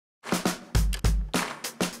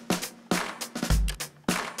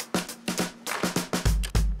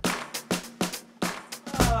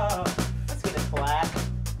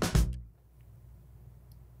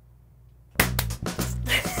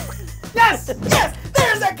Yes! Yes!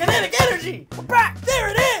 There's that kinetic energy! We're back! There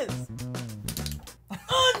it is!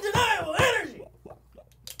 Undeniable energy!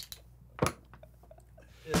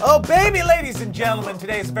 Oh, baby, ladies and gentlemen,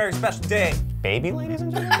 today is a very special day. Baby, ladies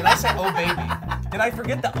and gentlemen? Did I say oh, baby? Did I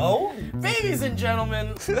forget the O? Babies and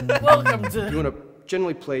gentlemen, welcome to... You want to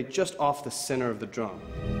generally play just off the center of the drum.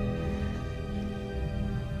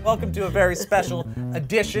 Welcome to a very special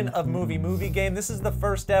edition of Movie Game. This is the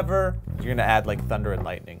first ever. You're gonna add like thunder and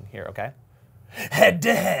lightning here, okay? Head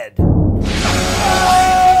to head.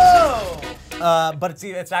 Oh! But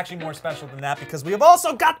it's actually more special than that because we have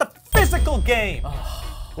also got the physical game.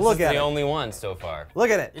 Look at it. The only one so far. Look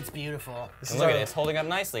at it. It's beautiful. And look at it, it's holding up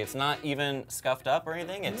nicely. It's not even scuffed up or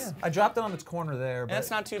anything. It's I dropped it on its corner there, but it's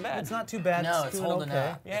not too bad. It's not too bad. No, it's doing holding okay.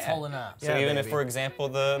 up. Yeah. It's holding up. So Yeah, even if, baby. for example,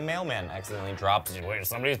 the mailman accidentally drops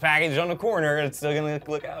somebody's package on the corner, it's still gonna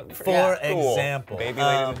look out. For Cool. example. Baby,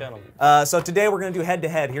 ladies and gentlemen. So today we're gonna do head to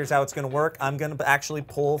head. Here's how it's gonna work. I'm gonna actually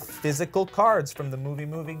pull physical cards from the movie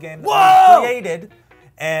game that I created,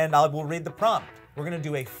 and I will read the prompt. We're gonna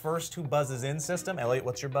do a first who buzzes in system. Elliot,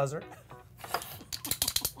 what's your buzzer?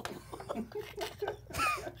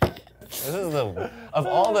 This is of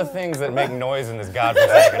all the things that make noise in this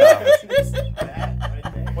godforsaken office.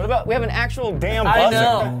 What about, we have an actual damn buzzer. I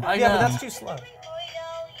know. But that's too slow.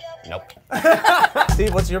 Nope.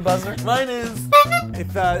 Steve, what's your buzzer? Mine is...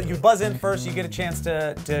 If you buzz in first, you get a chance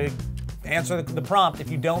to answer the prompt.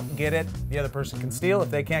 If you don't get it, the other person can steal.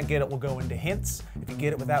 If they can't get it, we'll go into hints. If you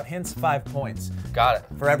get it without hints, 5 points. Got it.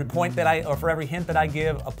 For every point that for every hint that I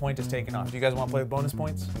give, a point is taken off. Do you guys want to play with bonus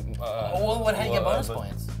points? How do you get bonus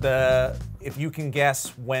points? If you can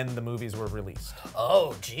guess when the movies were released.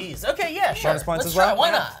 Oh, jeez. Okay, yeah, sure. Bonus points Let's as well? try.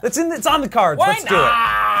 Why not? It's on the cards. Why Let's do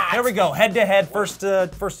not? it. Here we go. Head to head. First to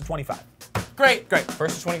 25. Great.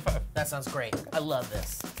 First to 25. That sounds great. I love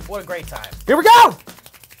this. What a great time. Here we go.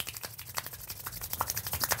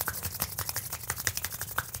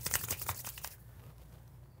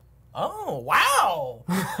 Oh, wow.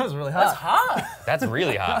 That was really That's hot. hot. That's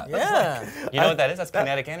really hot. Yeah. You know what that is? That's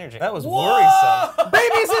kinetic energy. That was worrisome.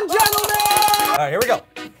 Babies and gentlemen. All right, here we go.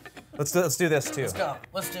 Let's do this too. Let's go.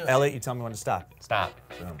 Let's do it. Elliot, you tell me when to stop. Stop.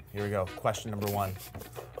 Boom. Here we go. Question number 1.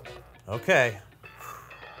 Okay.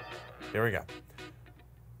 Here we go.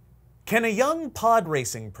 Can a young pod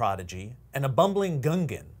racing prodigy and a bumbling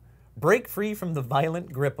Gungan break free from the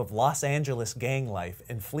violent grip of Los Angeles gang life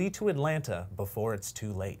and flee to Atlanta before it's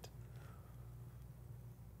too late?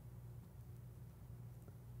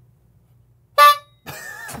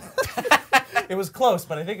 It was close,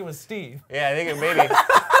 but I think it was Steve. Yeah, I think it maybe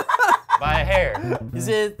by a hair. Is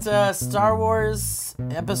it Star Wars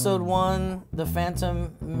Episode 1, The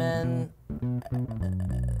Phantom Menace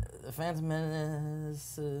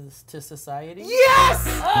to Society? Yes!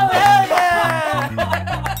 Oh, hell yeah!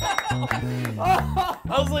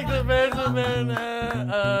 I was like, The Phantom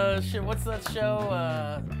Menace, shit, what's that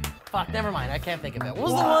show? Fuck, never mind, I can't think of it. What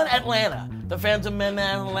was the one? Atlanta. The Phantom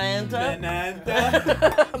Menace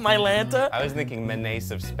Atlanta. My Lanta. I was thinking Menace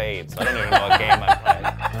of Spades, so I don't even know what game I'm playing.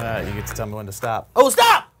 All right, you get to tell me when to stop. Oh,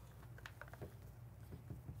 stop!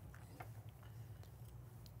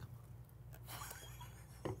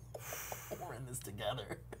 We're in this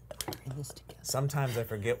together. Sometimes I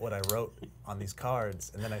forget what I wrote on these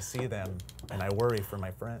cards, and then I see them, and I worry for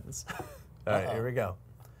my friends. All right, here we go.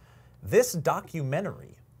 This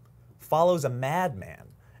documentary follows a madman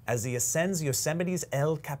as he ascends Yosemite's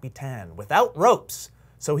El Capitan without ropes,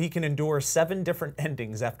 so he can endure 7 different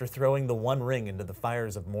endings after throwing the One Ring into the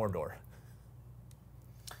fires of Mordor.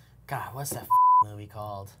 God, what's that movie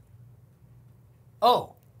called?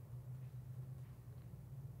 Oh.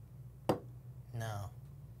 No.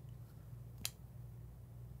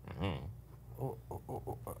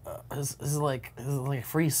 Is it like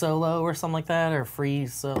Free Solo or something like that, or Free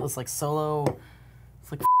Solo? It's like Solo.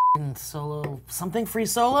 It's like Solo something. Free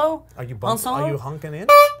Solo. Are you hunking in?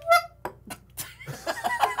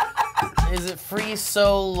 Is it Free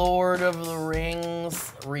Lord of the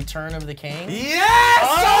Rings, Return of the King? Yes!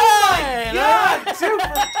 Oh my God! 2 for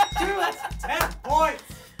 2. That's 10 points.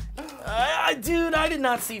 Dude, I did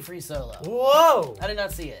not see Free Solo. Whoa! I did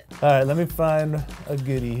not see it. All right, let me find a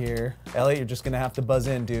goodie here. Elliot, you're just gonna have to buzz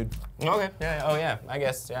in, dude. Okay, yeah, oh yeah, I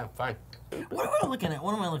guess, yeah, fine. What am I looking at?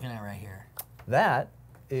 What am I looking at right here? That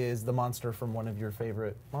is the monster from one of your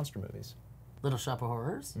favorite monster movies. Little Shop of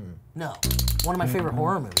Horrors? No. One of my favorite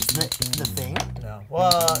horror movies. The Thing? No.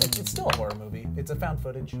 Well, it's still a horror movie. It's a found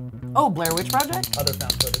footage. Oh, Blair Witch Project? Other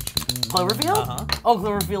found footage. Cloverfield? Uh-huh. Oh,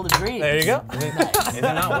 Cloverfield of Dreams. There you go. Is it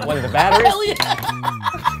not one of the batteries? Hell yeah!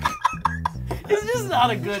 It's just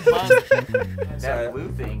not a good buzzer. That blue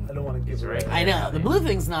thing. I don't want to give it right. I know. The blue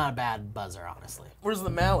thing's not a bad buzzer, honestly. Where's the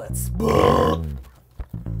mallets?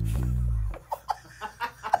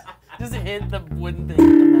 Just hit the wooden thing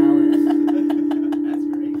with the mallet. That's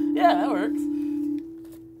great. Yeah, that works.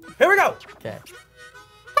 Here we go. Okay.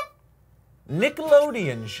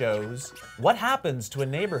 Nickelodeon shows what happens to a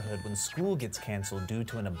neighborhood when school gets canceled due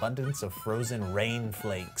to an abundance of frozen rain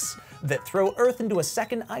flakes that throw Earth into a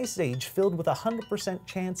second ice age filled with a 100%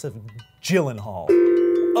 chance of Gyllenhaal.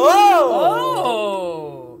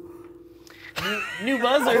 Oh! New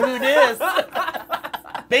buzzer, who dis?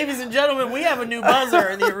 Ladies and gentlemen, we have a new buzzer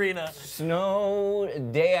in the arena. Snow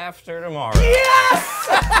Day After Tomorrow. Yes!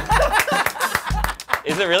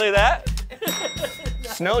 Is it really that?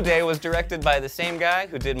 Snow Day was directed by the same guy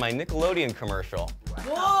who did my Nickelodeon commercial.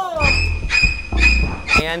 Whoa!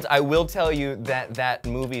 And I will tell you that that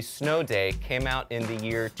movie Snow Day came out in the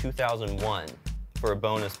year 2001 for a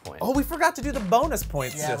bonus point. Oh, we forgot to do the bonus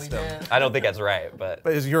point Yeah, system. we did. I don't think that's right, but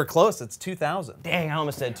But you're close, it's 2000. dang, I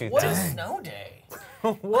almost said 2000. What is Snow Day?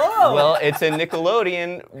 Whoa! Well, it's a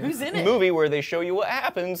Nickelodeon Who's in it? movie where they show you what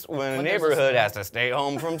happens when a When there's a neighborhood snow. has to stay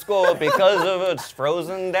home from school because of a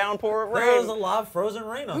frozen downpour of There's a rain. lot of frozen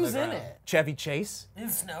rain on Who's the in ground. it? Chevy Chase? In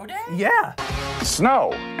Snow Day? Yeah.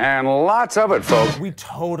 Snow, and lots of it, folks. We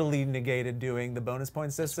totally negated doing the bonus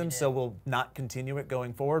point system, so we'll not continue it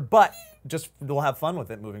going forward, but just we'll have fun with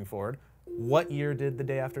it moving forward. What year did The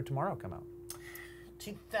Day After Tomorrow come out?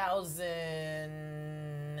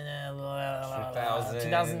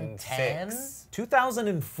 2010?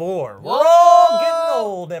 2004. We're Whoa! all getting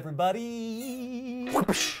old, everybody.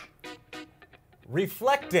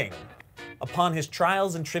 Reflecting upon his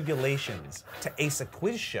trials and tribulations to ace a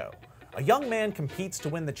quiz show, a young man competes to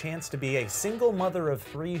win the chance to be a single mother of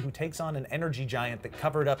 3 who takes on an energy giant that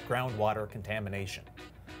covered up groundwater contamination.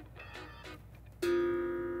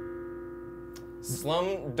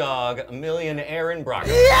 Slumdog Millionaire in Brock.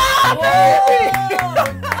 Thank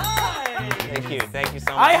you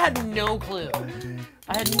so much. I had no clue.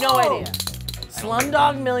 I had no idea.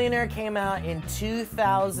 Slumdog Millionaire came out in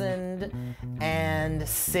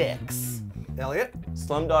 2006. Elliot?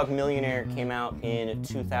 Slumdog Millionaire came out in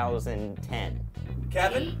 2010.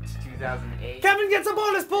 Kevin? 2008. Kevin gets a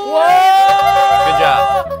bonus point! Good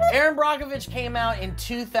job. Aaron Brockovich came out in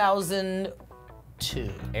 2002.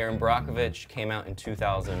 Aaron Brockovich came out in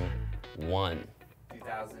 2001.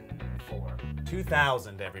 2004.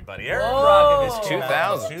 2000, everybody. Aaron Whoa. Brockovich.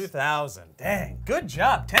 2000. 2000. Dang, good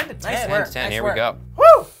job. 10 to 10. Nice work. 10, here work. we go. Woo!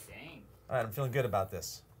 All right, I'm feeling good about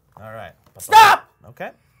this. All right. Stop!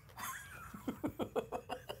 Okay.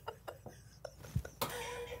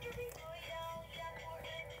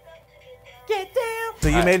 Get down! So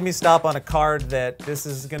you made me stop on a card that this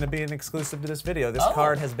is going to be an exclusive to this video. This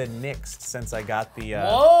card has been nixed since I got the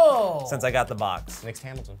Whoa! since I got the box. Next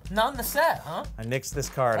Hamilton. Not in the set, huh? I nixed this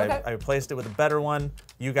card. Okay. I replaced it with a better one.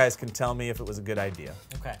 You guys can tell me if it was a good idea.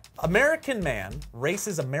 Okay. American man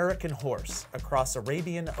races American horse across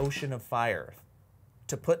Arabian Ocean of fire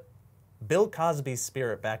to put Bill Cosby's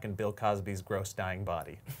spirit back in Bill Cosby's gross dying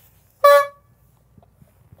body.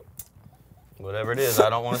 Whatever it is, I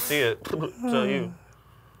don't want to see it. Tell you.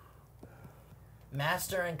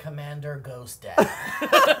 Master and Commander Ghost Dad.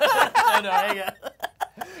 I got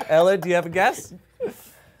Ella, do you have a guess?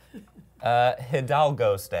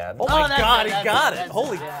 Hidalgo Stad. Oh my that's God, it, he that's got it, it! that's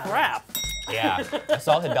Holy it, yeah. crap! Yeah, I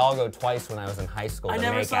saw Hidalgo twice when I was in high school. I to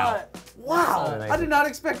never make saw out. it. Wow, I did not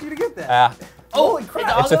expect you to get that. Holy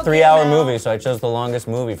crap! It's a 3-hour movie, so I chose the longest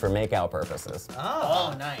movie for makeout purposes.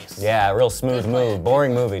 Oh, nice. Yeah, real smooth Good move. plan.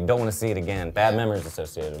 Boring movie. Don't want to see it again. Bad memories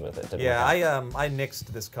associated with it. Didn't Yeah, work out. I nixed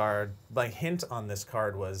this card. My hint on this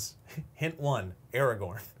card was hint 1,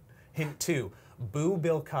 Aragorn. Hint 2, boo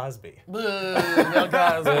Bill Cosby. Boo, Bill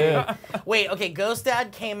Cosby. Wait, okay, Ghost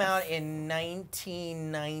Dad came out in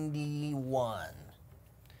 1991.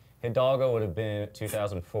 Hidalgo would have been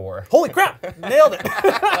 2004. Holy crap! Nailed it!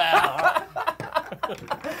 Wow.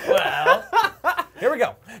 Well, Here we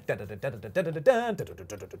go.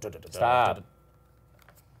 Stop.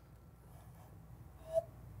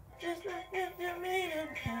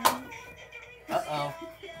 uh-oh.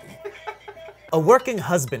 A working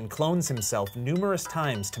husband clones himself numerous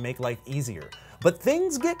times to make life easier. But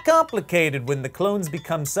things get complicated when the clones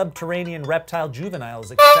become subterranean reptile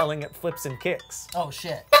juveniles excelling at flips and kicks. Oh,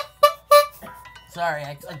 shit. Sorry,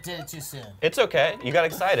 I did it too soon. It's okay. You got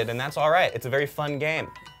excited, and that's all right. It's a very fun game.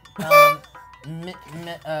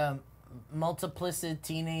 Multiplicit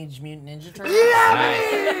Teenage Mutant Ninja Turtles?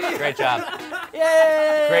 Nice. Great job.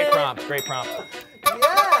 Yay! Great prompt. Great prompt.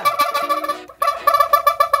 Yeah!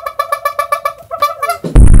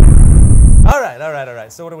 All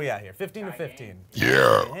right. So what are we at here? 15 to 15.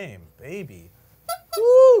 Yeah. Game, baby.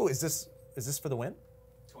 Woo! Is this for the win?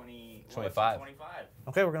 25. 25.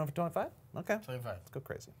 Okay, we're going for 25. Okay. 25. Let's go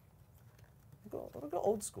crazy. We'll go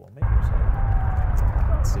old school. Maybe you're saying.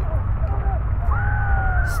 Let's see.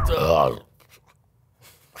 Stop.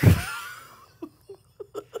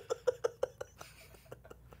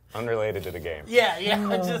 Unrelated to the game. Yeah.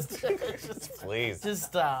 Just Please. Just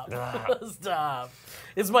stop. Stop.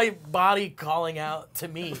 It's my body calling out to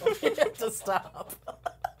me to stop.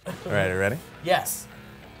 All right, are you ready? Yes.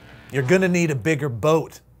 You're gonna need a bigger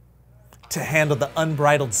boat to handle the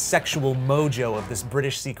unbridled sexual mojo of this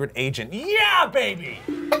British secret agent. Yeah, baby!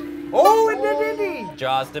 Oh, indeed!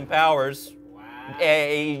 Justin Powers,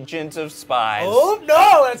 agent of spies. Oh,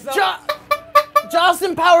 no, that's not...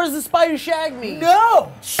 Justin Powers, the spy who shagged me.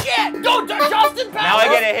 No! Shit! Go, Justin Powers! Now I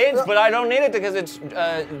get a hint, but I don't need it because it's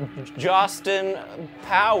Justin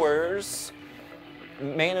Powers,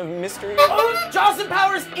 man of mystery. Oh, Justin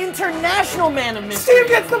Powers, international man of mystery. Steve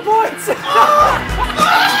gets the points!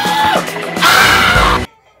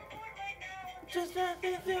 Just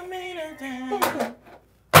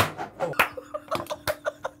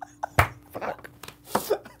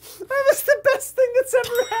That was the best thing that's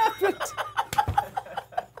ever happened.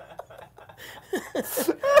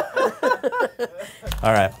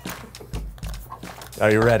 All right.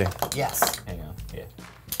 Are you ready? Yes. Hang on. Yeah.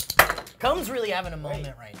 Combs really having a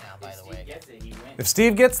moment right now, by the way. Gets it, he wins. If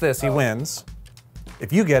Steve gets this, he wins.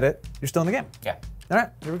 If you get it, you're still in the game. Yeah. All right,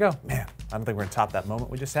 here we go. Man, I don't think we're gonna top that moment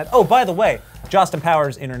we just had. Oh, by the way, Justin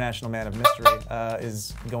Powers, International Man of Mystery,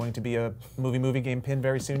 is going to be a movie game pin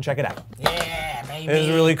very soon. Check it out. Yeah, baby. It is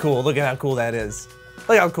really cool. Look at how cool that is.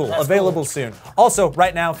 Look how cool. That's Available cool. soon. Also,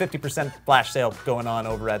 right now, 50% flash sale going on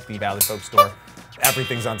over at the Valleyfolk store.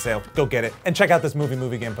 Everything's on sale. Go get it. And check out this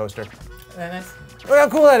movie game poster. Look how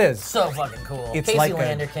cool that is. So fucking cool. It's Casey like a-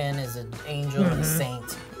 Landerkin is an angel and a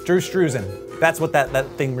saint. Drew Struzan. That's what that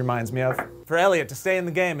thing reminds me of. For Elliot to stay in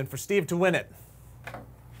the game and for Steve to win it.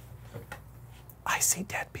 I see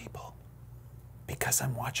dead people because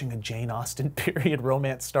I'm watching a Jane Austen period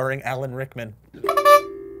romance starring Alan Rickman.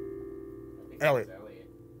 Elliot.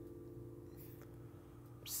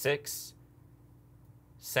 6.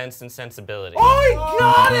 Sense and Sensibility. Oh, he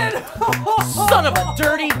got it! Son of a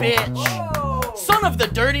dirty bitch. Son of the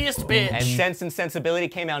dirtiest bitch. And Sense and Sensibility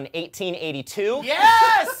came out in 1882.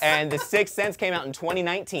 Yes! And The Sixth Sense came out in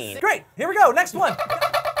 2019. Great, here we go, next one.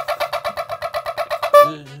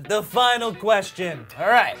 The final question All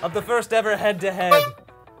right. of the first ever head-to-head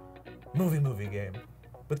movie game.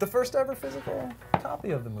 With the first ever physical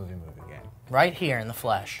copy of the movie game. Right here in the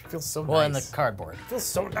flesh. Feels so Well, in the nice. cardboard. Feels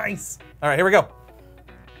so nice. All right, here we go.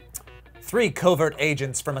 3 covert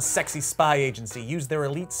agents from a sexy spy agency use their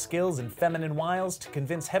elite skills and feminine wiles to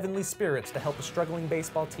convince heavenly spirits to help a struggling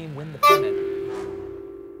baseball team win the pennant.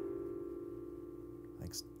 I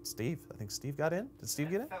think Steve got in. Did Steve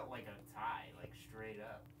get in? Felt like a tie, like straight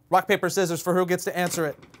up. Rock, paper, scissors for who gets to answer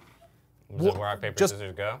it. Was it rock, paper, Just-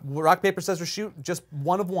 scissors, go? Rock, paper, scissors, shoot. Just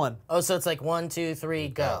one of one. Oh, so it's like 1, 2, 3,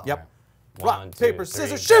 go. Yep. One, Rock, two, paper, three,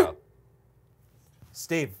 scissors, go. shoot!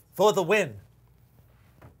 Steve, for the win.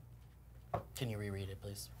 Can you reread it,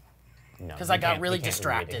 please? No, Because he I got can't- really he can't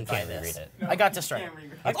distracted reread it. by He can't this. reread I got distracted.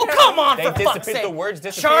 reread it. Oh, come on, They for fuck's disappear- sake. the words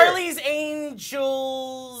disappear. Charlie's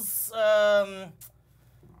Angels,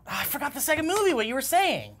 I forgot the second movie, what you were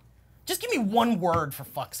saying. Just give me one word, for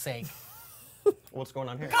fuck's sake. What's going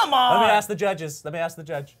on here? Come on. Let me ask the judges. Let me ask the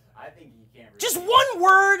judge. I think you can't read Just one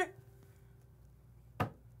word.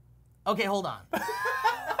 Okay, hold on.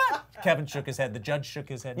 Kevin shook his head. The judge shook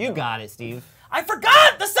his head. You no. got it, Steve. I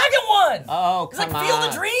forgot the second one. Oh, It's like come Field on.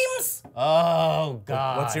 of Dreams. Oh,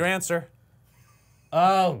 God. What's your answer?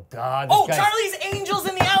 Oh, God. this Oh, guy's- Charlie's Angels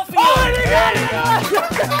in the outfield.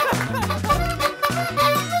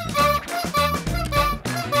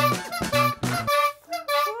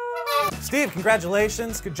 Steve,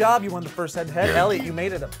 congratulations. Good job. You won the first head-to-head. Elliot, you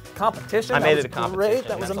made it a competition. I That made was it a competition. Great.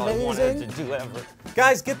 That was That's all I wanted amazing. to do ever.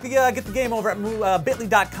 Guys, get the game over at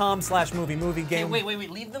bit.ly/movie game. Wait.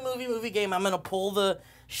 Leave the movie game. I'm gonna pull the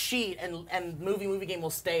sheet and movie game will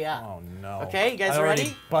stay up. Oh no. Okay, you guys I already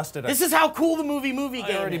ready? Busted. This is how cool the movie game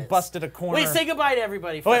I already is. busted a corner. Wait, say goodbye to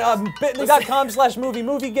everybody. Wait, First.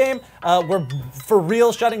 bit.ly/movie game. We're for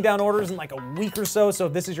real shutting down orders in like a week or so. So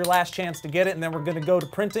this is your last chance to get it, and then we're gonna go to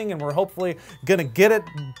printing, and we're hopefully gonna get it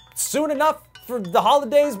soon enough for the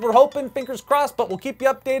holidays. We're hoping, fingers crossed, but we'll keep you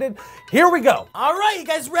updated. Here we go. All right, you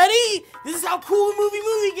guys ready? This is how cool the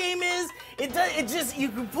movie game is. It just you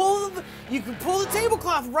can pull the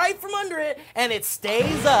tablecloth right from under it, and it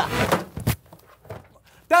stays up.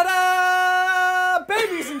 Ta-da,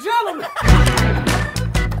 babies and gentlemen.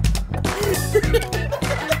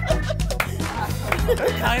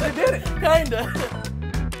 Kinda did it. Kinda.